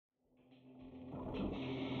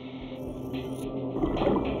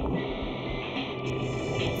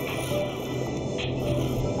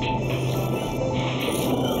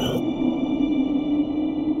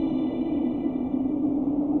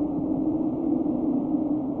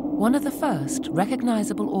One of the first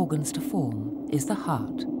recognisable organs to form is the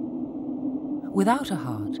heart. Without a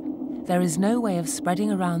heart, there is no way of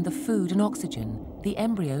spreading around the food and oxygen the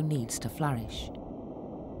embryo needs to flourish.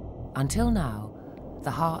 Until now,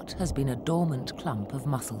 the heart has been a dormant clump of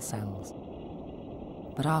muscle cells.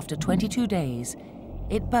 But after 22 days,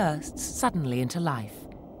 it bursts suddenly into life,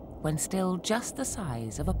 when still just the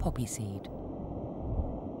size of a poppy seed.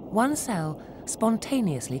 One cell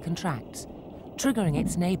spontaneously contracts, triggering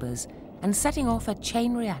its neighbours and setting off a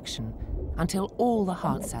chain reaction until all the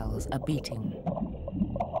heart cells are beating.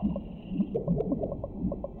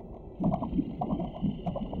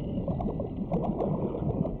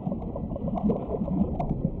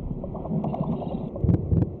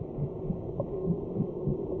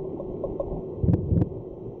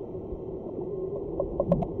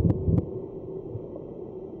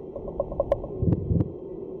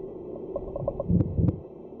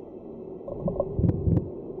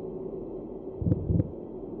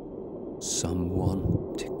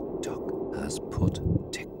 Someone, tick-tock, has put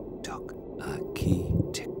tick-tock, a key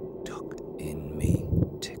tick-tock in me,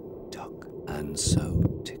 tick-tock, and so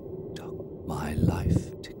tick-tock, my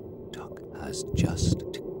life, tick-tock, has just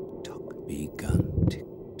tick-tock begun,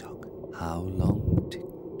 tick-tock. How long,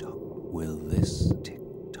 tick-tock, will this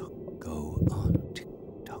tick-tock go on,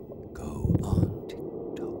 tick-tock, go on,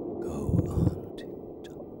 tick-tock, go on,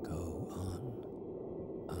 tick-tock, go on,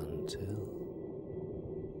 until...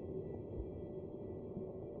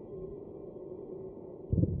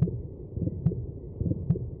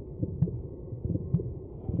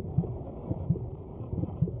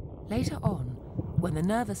 Later on, when the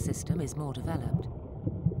nervous system is more developed,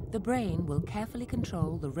 the brain will carefully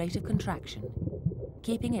control the rate of contraction,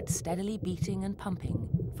 keeping it steadily beating and pumping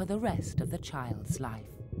for the rest of the child's life.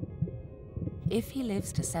 If he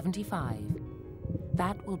lives to 75,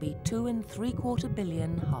 that will be 2¾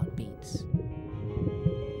 billion heartbeats.